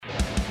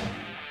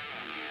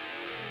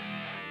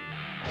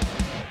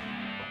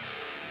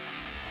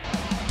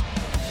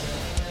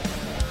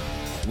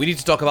we need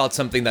to talk about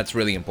something that's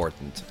really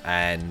important,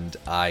 and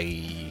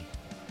I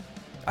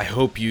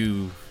hope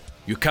you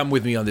come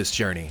with me on this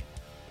journey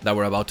that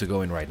we're about to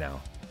go in right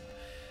now.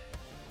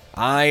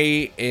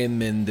 I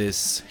am in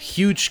this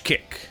huge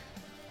kick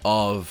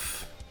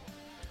of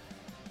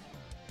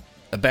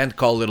a band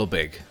called Little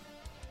Big.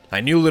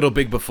 I knew Little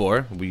Big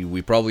before.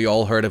 We probably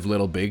all heard of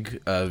Little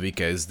Big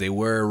because they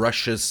were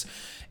Russia's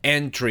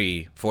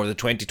entry for the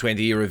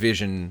 2020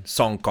 Eurovision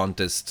Song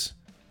Contest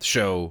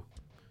show.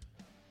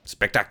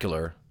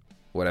 Spectacular,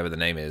 whatever the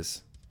name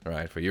is,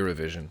 right, for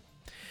Eurovision.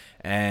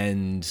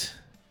 And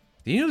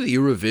you know, the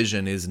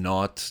Eurovision is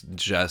not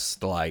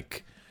just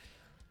like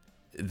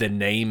the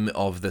name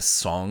of the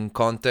song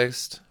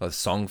contest or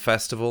song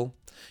festival.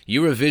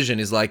 Eurovision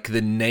is like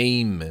the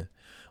name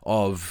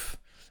of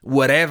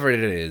whatever it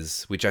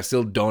is, which I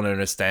still don't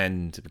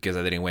understand because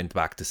I didn't went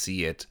back to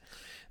see it,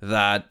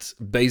 that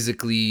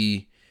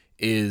basically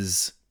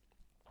is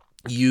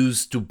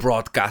used to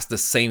broadcast the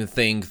same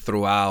thing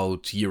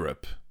throughout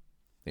Europe,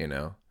 you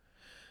know.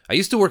 I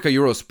used to work at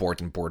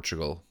Eurosport in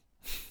Portugal.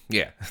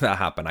 Yeah, that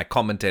happened. I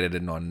commentated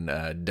it on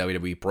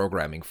WWE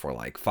programming for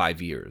like 5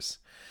 years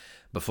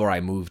before I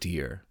moved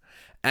here.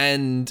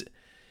 And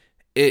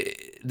they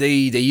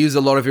use a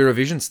lot of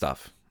Eurovision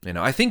stuff. You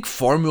know, I think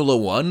Formula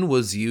One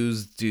was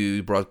used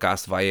to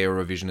broadcast via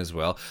Eurovision as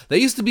well. There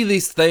used to be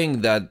this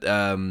thing that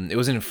it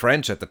was in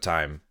French at the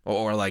time,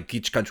 or like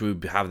each country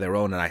would have their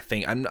own. And I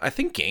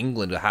think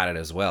England had it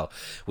as well,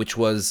 which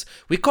was,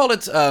 we call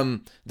it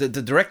the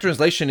direct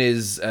translation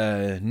is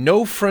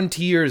No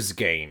Frontiers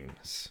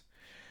Games.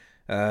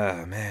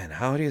 Man,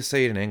 how do you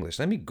say it in English?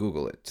 Let me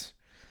Google it.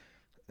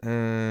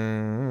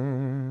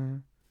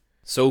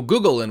 So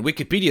Google and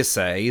Wikipedia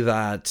say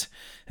that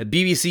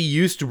BBC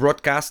used to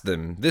broadcast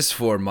them. This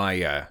for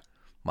my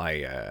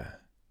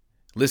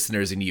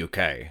listeners in the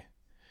UK.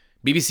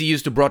 BBC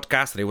used to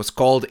broadcast it. It was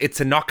called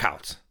It's a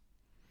Knockout.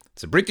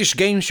 It's a British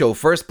game show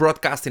first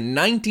broadcast in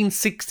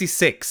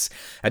 1966,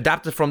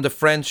 adapted from the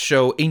French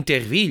show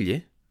Interville.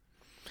 It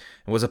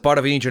was a part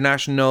of the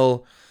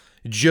international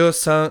Jeux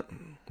Sans...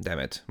 Damn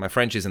it, my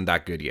French isn't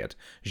that good yet.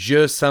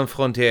 Jeux Sans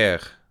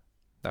Frontières.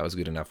 That was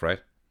good enough, right?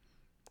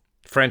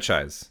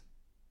 Franchise.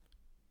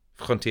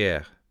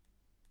 Frontière.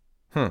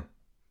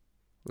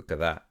 Look at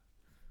that.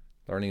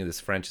 Learning this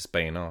French is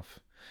paying off.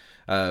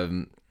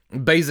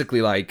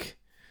 Basically, like,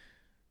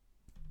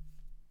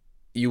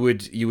 you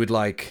would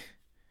like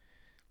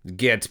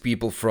get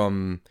people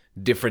from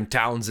different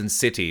towns and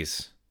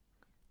cities.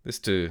 This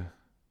to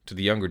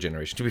the younger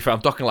generation. To be fair,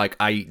 I'm talking like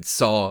I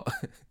saw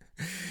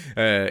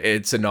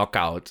It's a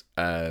Knockout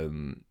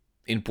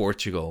in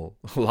Portugal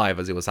live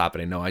as it was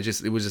happening. No, it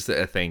was just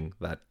a thing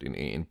that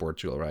in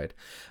Portugal, right?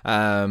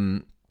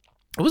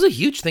 It was a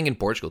huge thing in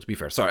Portugal, to be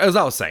fair. Sorry, as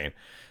I was saying.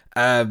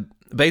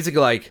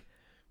 Basically, like,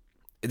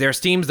 there's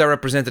teams that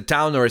represent a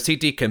town or a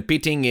city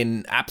competing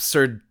in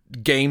absurd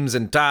games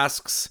and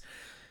tasks,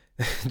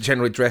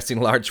 generally dressed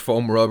in large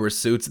foam rubber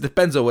suits. It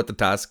depends on what the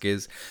task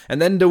is.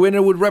 And then the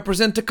winner would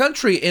represent a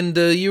country in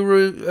the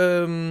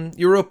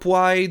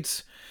Europe-wide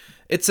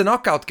It's a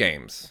Knockout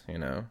games, you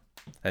know.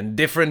 And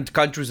different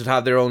countries would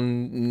have their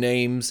own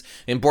names.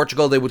 In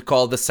Portugal, they would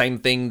call the same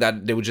thing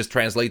that they would just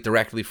translate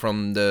directly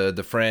from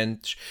the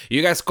French.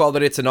 You guys call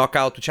it It's a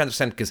Knockout, which I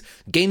understand because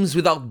Games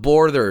Without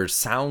Borders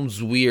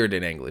sounds weird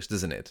in English,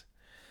 doesn't it?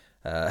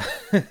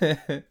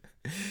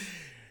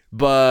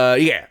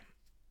 But yeah,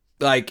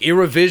 like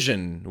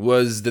Eurovision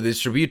was the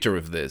distributor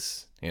of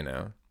this, you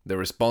know. They're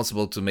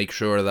responsible to make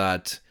sure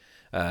that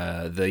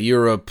the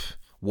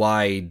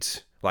Europe-wide,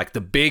 like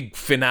the big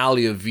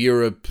finale of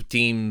Europe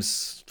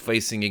teams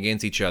facing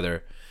against each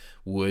other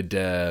would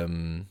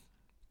happen,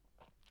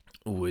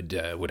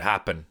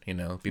 you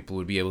know. People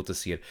would be able to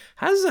see it.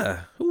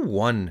 Who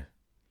won?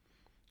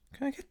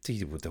 Can I get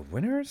the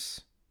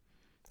winners?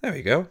 There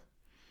we go.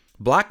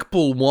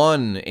 Blackpool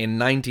won in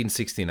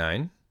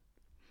 1969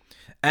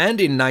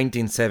 and in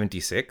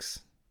 1976.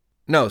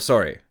 No,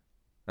 sorry.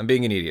 I'm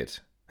being an idiot.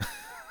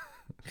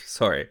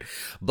 Sorry.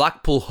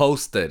 Blackpool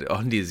hosted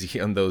on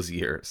those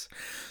years.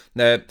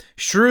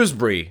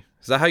 Shrewsbury,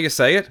 is that how you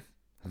say it?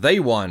 They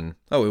won.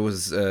 Oh, it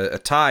was a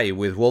tie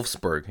with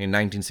Wolfsburg in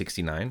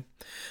 1969.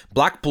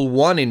 Blackpool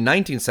won in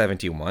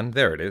 1971.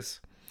 There it is.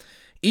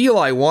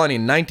 Ely won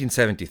in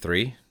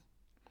 1973.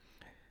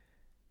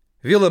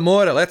 Vila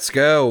Moura, let's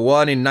go,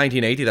 won in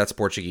 1980. That's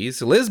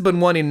Portuguese. Lisbon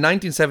won in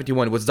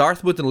 1971. It was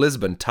Dartmouth and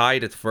Lisbon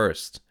tied at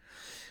first.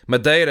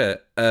 Madeira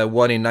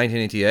won in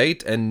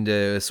 1988, and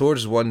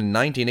Açores won in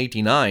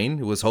 1989.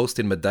 It was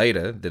hosting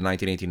Madeira, the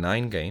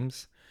 1989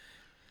 games.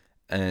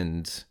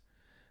 And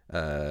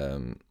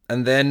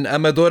then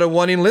Amadora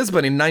won in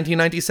Lisbon in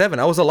 1997.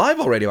 I was alive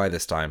already by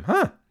this time.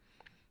 Huh.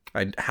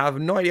 I have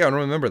no idea. I don't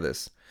remember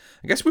this.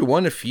 I guess we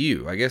won a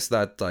few. I guess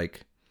that,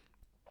 like,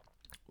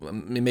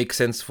 it makes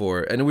sense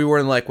for... And we were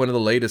in, like, one of the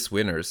latest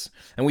winners.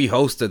 And we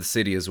hosted the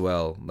city as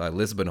well.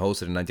 Lisbon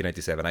hosted in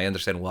 1997. I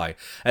understand why.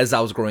 As I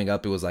was growing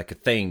up, it was, like, a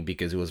thing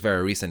because it was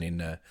very recent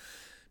in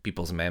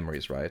people's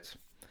memories, right?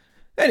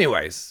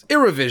 Anyways,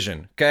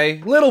 Eurovision,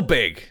 okay? Little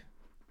Big.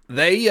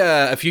 They,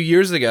 a few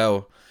years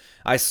ago,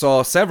 I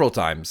saw several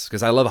times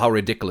because I love how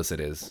ridiculous it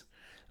is.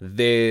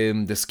 The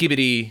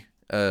Skibidi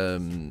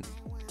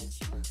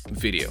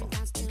video,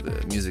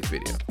 the music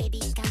video.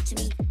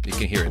 You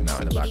can hear it now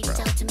in the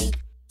background.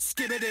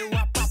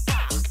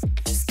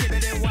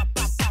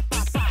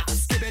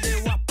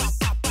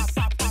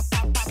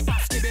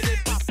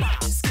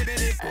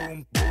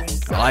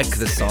 I like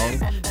the song.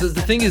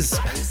 The thing is,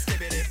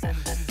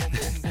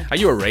 are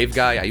you a rave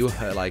guy? Are you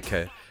like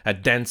a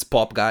dance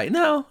pop guy?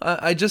 No,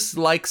 I just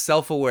like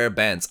self-aware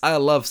bands. I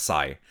love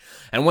Psy.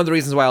 And one of the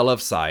reasons why I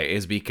love Psy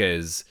is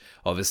because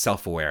of his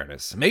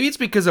self-awareness. Maybe it's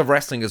because of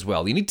wrestling as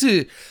well. You need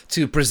to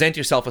present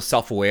yourself as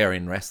self-aware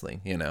in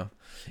wrestling, you know?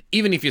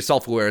 Even if you're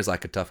self-aware as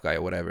like a tough guy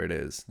or whatever it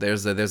is.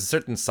 There's a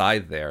certain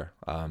side there.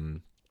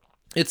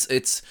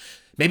 It's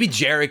maybe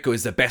Jericho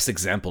is the best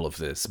example of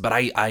this, but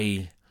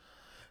I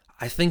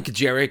think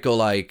Jericho,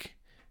 like,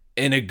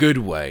 in a good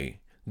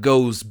way,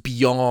 goes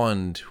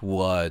beyond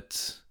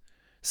what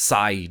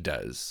Psy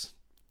does.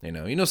 You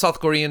know South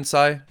Korean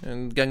Psy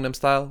and Gangnam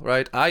Style,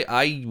 right?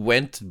 I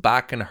went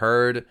back and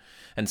heard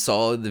and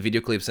saw the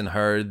video clips and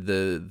heard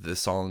the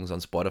songs on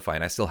Spotify,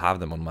 and I still have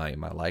them on my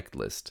liked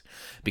list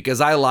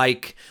because I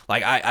like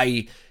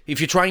I if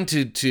you're trying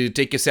to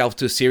take yourself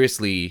too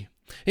seriously,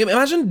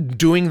 imagine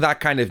doing that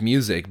kind of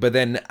music, but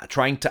then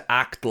trying to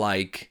act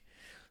like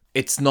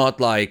it's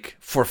not like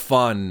for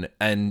fun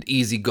and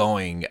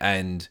easygoing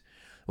and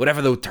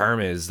whatever the term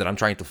is that I'm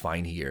trying to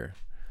find here.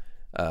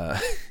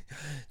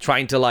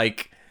 Trying to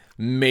like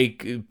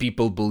make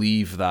people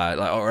believe that,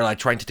 or like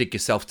trying to take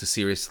yourself too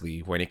seriously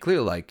when it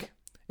clearly like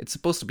it's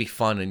supposed to be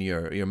fun and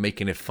you're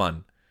making it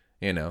fun,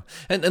 you know.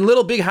 And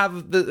Little Big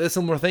have the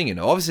similar thing, you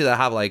know. Obviously they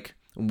have like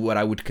what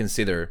I would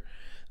consider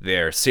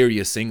their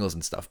serious singles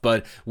and stuff,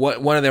 but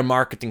one of their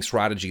marketing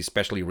strategies,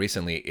 especially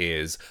recently,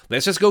 is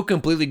let's just go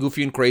completely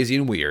goofy and crazy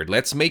and weird.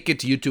 Let's make it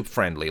YouTube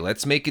friendly.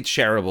 Let's make it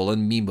shareable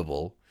and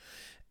memeable.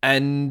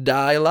 And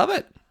I love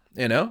it,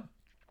 you know.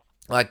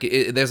 Like,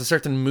 there's a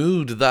certain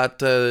mood that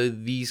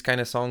these kind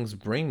of songs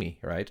bring me,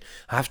 right?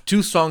 I have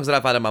two songs that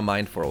I've had in my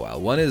mind for a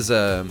while. One is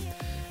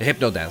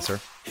Hypno Dancer.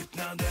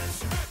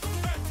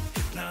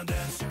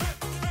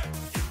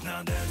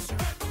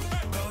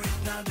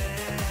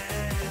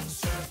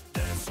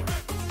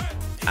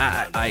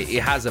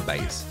 It has a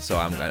bass, so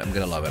I'm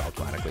gonna love it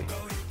automatically.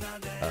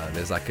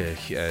 There's like a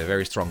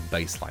very strong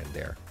bass line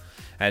there.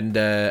 And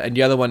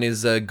the other one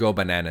is Go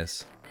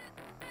Bananas,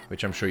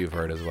 which I'm sure you've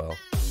heard as well.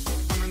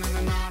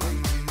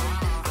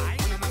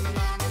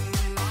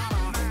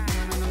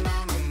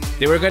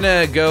 They were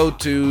gonna go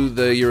to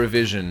the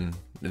Eurovision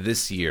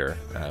this year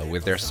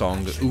with their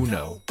song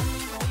Uno.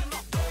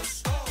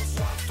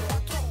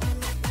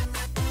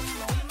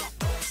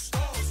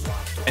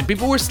 And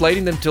people were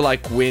slating them to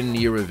like win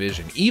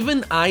Eurovision.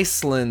 Even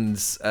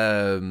Iceland's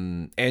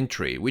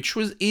entry, which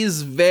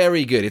is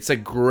very good. It's a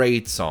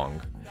great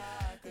song.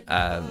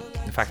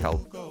 In fact,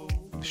 I'll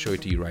show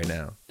it to you right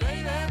now.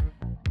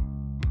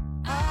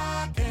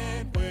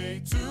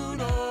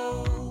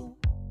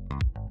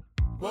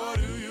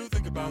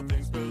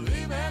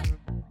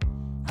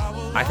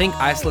 I think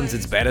Iceland's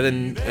it's better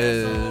than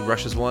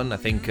Russia's one. I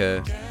think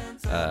that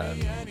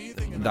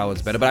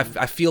one's better. But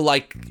I feel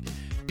like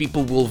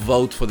people will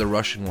vote for the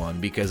Russian one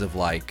because of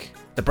like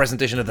the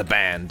presentation of the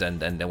band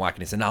and the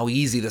wackiness and how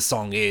easy the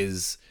song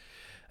is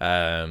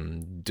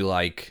to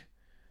like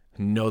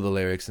know the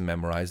lyrics and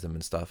memorize them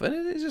and stuff. And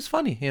it's just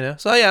funny, you know.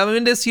 So yeah, I'm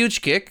in this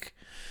huge kick.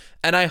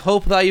 And I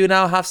hope that you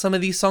now have some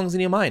of these songs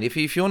in your mind. If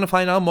you want to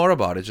find out more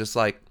about it, just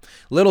like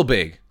Little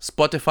Big,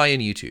 Spotify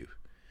and YouTube.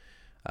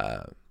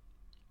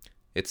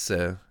 It's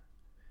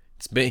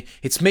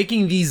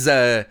making these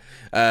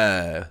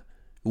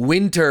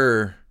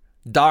winter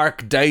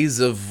dark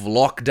days of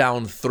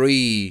lockdown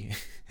 3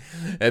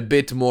 a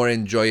bit more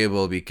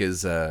enjoyable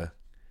because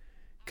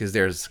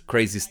there's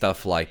crazy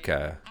stuff like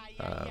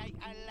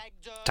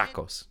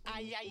tacos.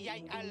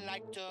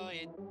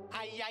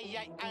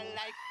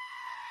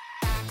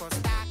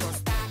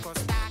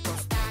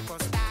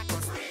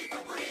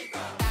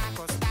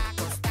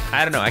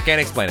 I don't know, I can't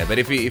explain it, but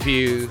if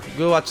you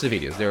go watch the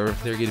videos, they're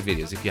good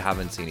videos if you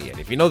haven't seen it yet.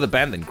 If you know the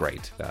band, then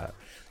great.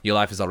 Your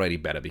life is already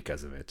better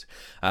because of it.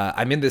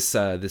 I'm in this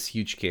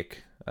huge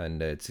kick, and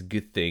it's a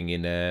good thing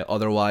in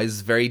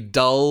otherwise very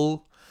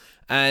dull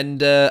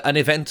and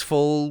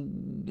uneventful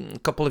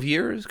couple of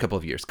weeks,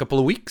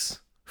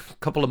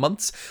 couple of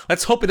months.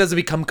 Let's hope it doesn't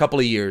become a couple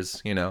of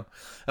years, you know.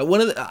 I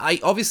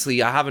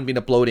haven't been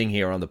uploading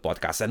here on the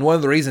podcast, and one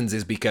of the reasons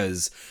is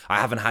because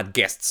I haven't had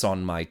guests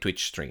on my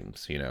Twitch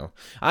streams, you know.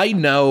 I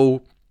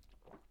know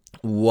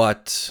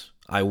what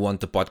I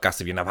want the podcast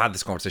to be, and I've had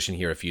this conversation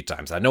here a few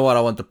times. I know what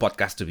I want the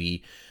podcast to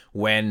be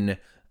when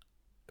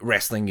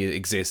wrestling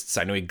exists.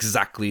 I know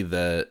exactly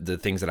the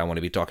things that I want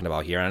to be talking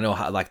about here. I know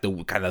how, like,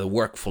 the kind of the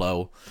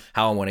workflow,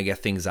 how I want to get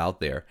things out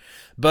there.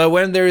 But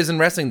when there isn't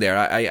wrestling there,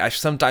 I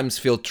sometimes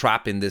feel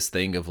trapped in this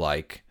thing of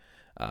like,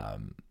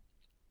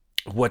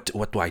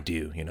 what do I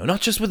do? You know,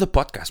 not just with the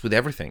podcast, with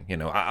everything. You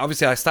know,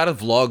 obviously I started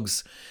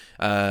vlogs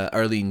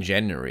early in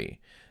January,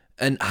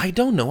 and I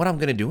don't know what I'm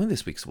gonna do in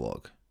this week's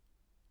vlog.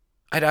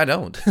 I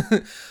don't.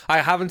 I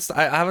haven't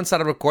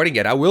started recording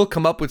yet. I will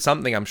come up with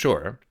something, I'm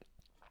sure.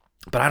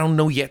 But I don't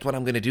know yet what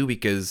I'm going to do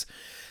because,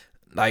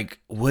 like,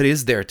 what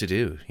is there to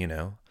do, you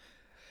know?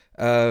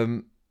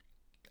 And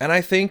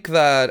I think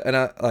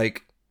that,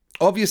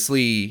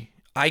 obviously,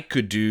 I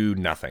could do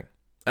nothing.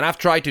 And I've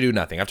tried to do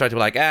nothing. I've tried to be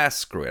like,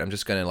 screw it. I'm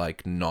just going to,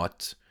 like,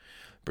 not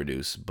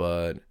produce.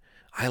 But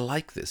I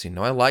like this, you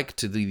know? I like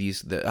to do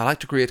I like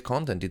to create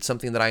content. It's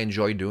something that I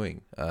enjoy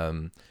doing.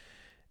 And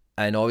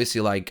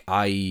obviously, like,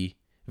 I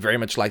very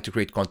much like to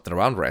create content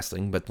around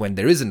wrestling, but when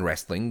there isn't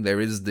wrestling, there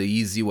is the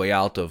easy way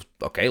out of,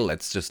 okay,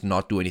 let's just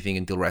not do anything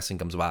until wrestling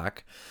comes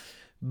back.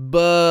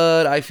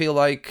 But I feel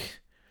like,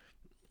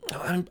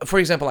 for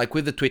example, like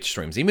with the Twitch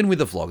streams, even with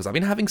the vlogs, I've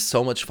been having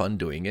so much fun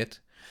doing it.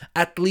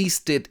 At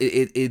least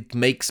it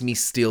makes me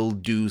still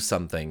do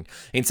something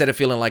instead of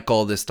feeling like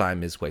all this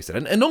time is wasted.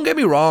 And don't get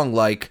me wrong,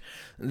 like,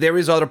 there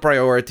is other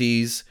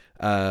priorities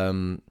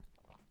when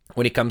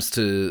it comes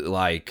to,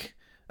 like,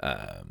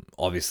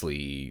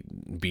 obviously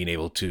being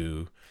able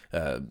to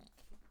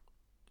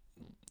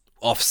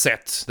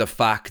offset the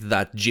fact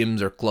that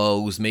gyms are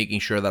closed, making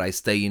sure that I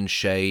stay in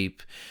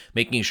shape,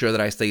 making sure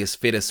that I stay as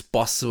fit as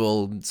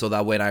possible so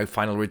that when I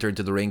finally return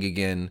to the ring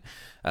again,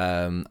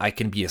 I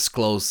can be as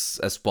close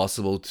as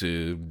possible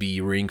to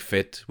be ring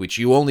fit, which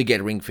you only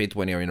get ring fit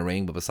when you're in a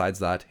ring, but besides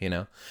that, you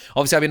know.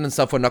 Obviously, I've been doing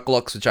stuff for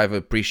Knucklelucks, which I've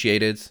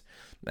appreciated,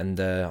 and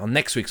on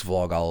next week's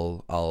vlog,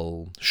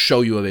 I'll show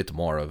you a bit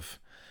more of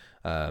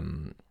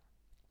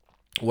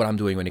what I'm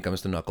doing when it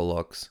comes to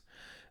Knucklelucks.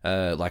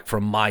 Like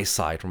from my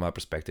side, from my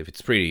perspective,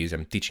 it's pretty easy.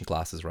 I'm teaching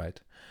classes, right?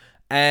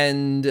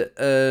 And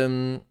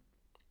then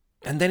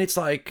it's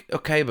like,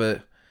 okay,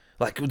 but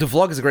like the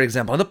vlog is a great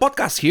example, and the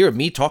podcast here,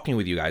 me talking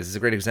with you guys, is a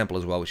great example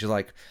as well. Which is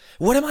like,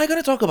 what am I going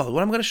to talk about?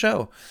 What am I going to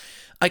show?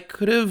 I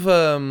could have,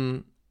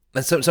 and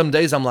some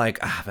days I'm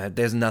like, man,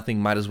 there's nothing.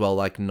 Might as well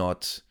like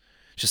not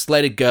just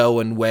let it go.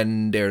 And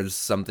when there's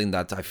something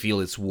that I feel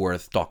it's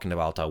worth talking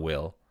about, I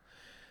will.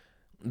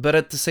 But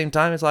at the same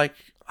time, it's like,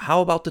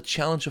 how about the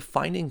challenge of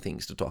finding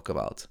things to talk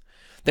about?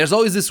 There's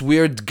always this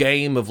weird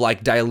game of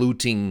like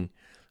diluting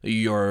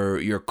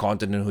your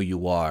content and who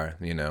you are,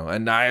 you know.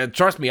 And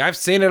trust me, I've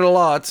seen it a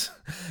lot.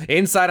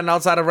 Inside and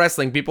outside of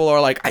wrestling, people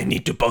are like, I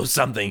need to post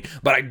something,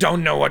 but I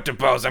don't know what to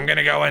post. I'm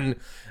gonna go and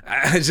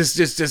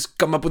just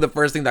come up with the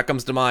first thing that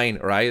comes to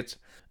mind, right?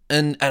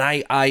 And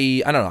I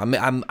don't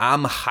know.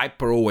 I'm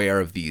hyper aware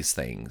of these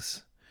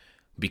things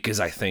because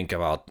I think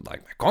about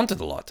like my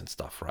content a lot and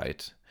stuff,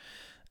 right?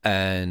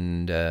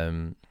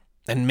 And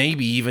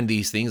maybe even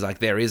these things, like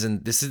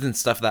this isn't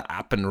stuff that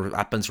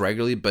happens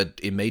regularly, but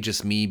it may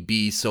just me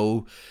be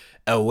so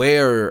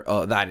aware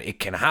that it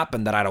can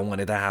happen that I don't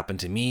want it to happen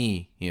to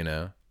me, you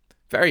know.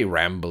 Very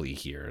rambly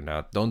here.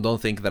 Now,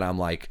 don't think that I'm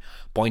like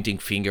pointing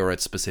finger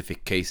at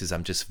specific cases.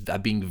 I'm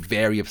being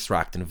very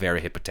abstract and very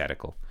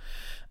hypothetical.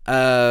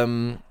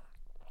 And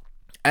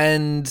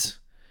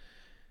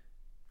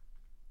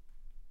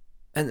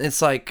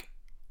it's like,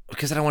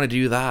 because I don't want to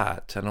do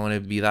that. I don't want to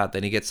be that.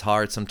 Then it gets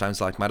hard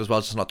sometimes. Like, might as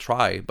well just not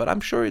try. But I'm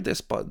sure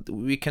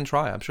we can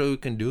try. I'm sure we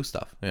can do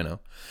stuff, you know.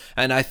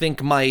 And I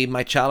think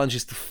my challenge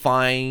is to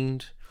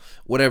find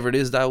whatever it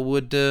is that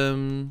would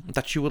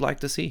that you would like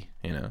to see,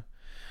 you know.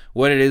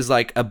 What it is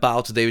like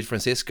about David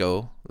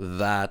Francisco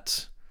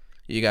that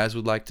you guys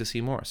would like to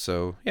see more.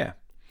 So yeah,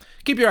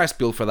 keep your eyes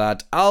peeled for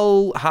that.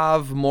 I'll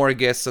have more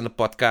guests on the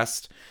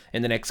podcast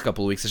in the next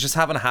couple of weeks. I just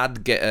haven't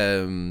had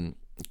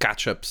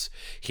catch-ups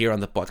here on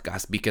the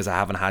podcast because I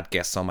haven't had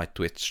guests on my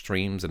Twitch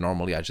streams, and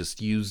normally I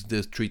just use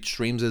the Twitch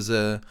streams as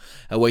a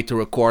way to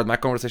record my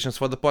conversations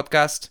for the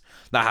podcast.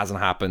 That hasn't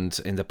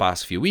happened in the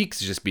past few weeks.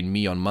 It's just been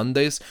me on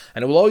Mondays,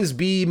 and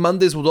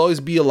Mondays will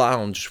always be a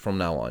lounge from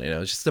now on, you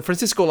know. It's just the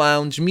Francisco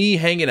Lounge, me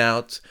hanging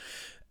out,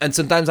 and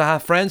sometimes I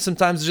have friends,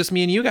 sometimes it's just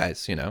me and you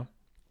guys, you know.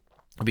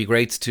 It'd be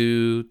great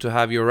to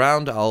have you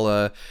around.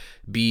 I'll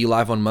be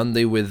live on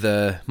Monday with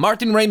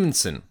Martin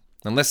Raymondson.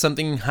 Unless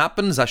something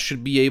happens, I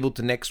should be able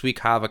to next week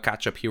have a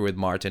catch-up here with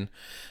Martin.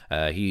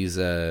 He's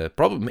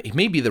probably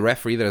maybe the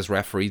referee that has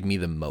refereed me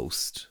the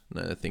most.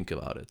 Think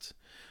about it.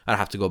 I'd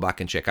have to go back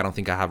and check. I don't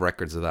think I have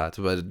records of that.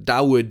 But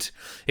that would,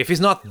 if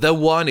he's not the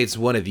one, it's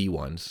one of the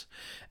ones.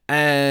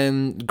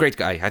 And great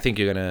guy. I think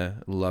you're going to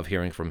love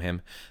hearing from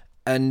him.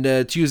 And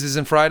Tuesdays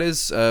and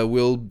Fridays,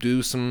 we'll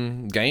do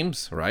some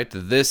games, right?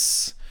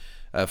 This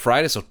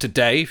Friday, so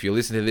today, if you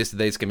listen to this,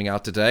 today it's coming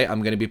out today,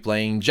 I'm going to be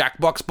playing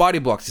Jackbox Body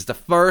Box. It's the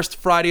first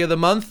Friday of the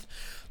month,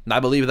 and I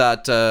believe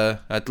that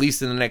at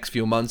least in the next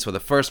few months, for the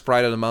first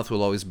Friday of the month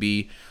will always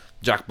be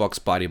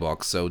Jackbox Body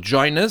Box. So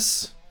join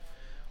us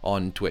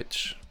on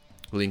Twitch.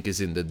 Link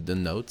is in the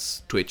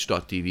notes,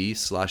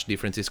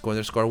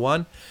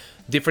 twitch.tv/DeFrancisco_1.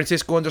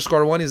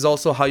 DeFrancisco_1 is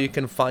also how you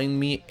can find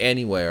me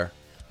anywhere.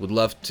 Would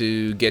love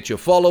to get you a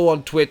follow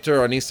on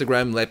Twitter, on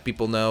Instagram, let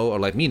people know, or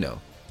let me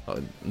know.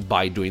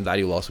 By doing that,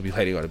 you'll also be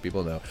letting other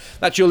people know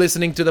that you're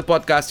listening to the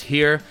podcast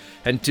here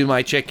and to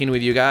my check-in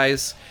with you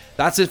guys.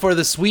 That's it for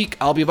this week.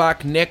 I'll be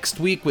back next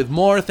week with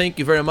more. Thank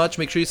you very much.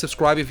 Make sure you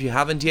subscribe if you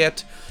haven't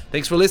yet.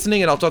 Thanks for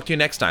listening, and I'll talk to you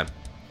next time.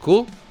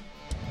 Cool?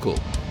 Cool.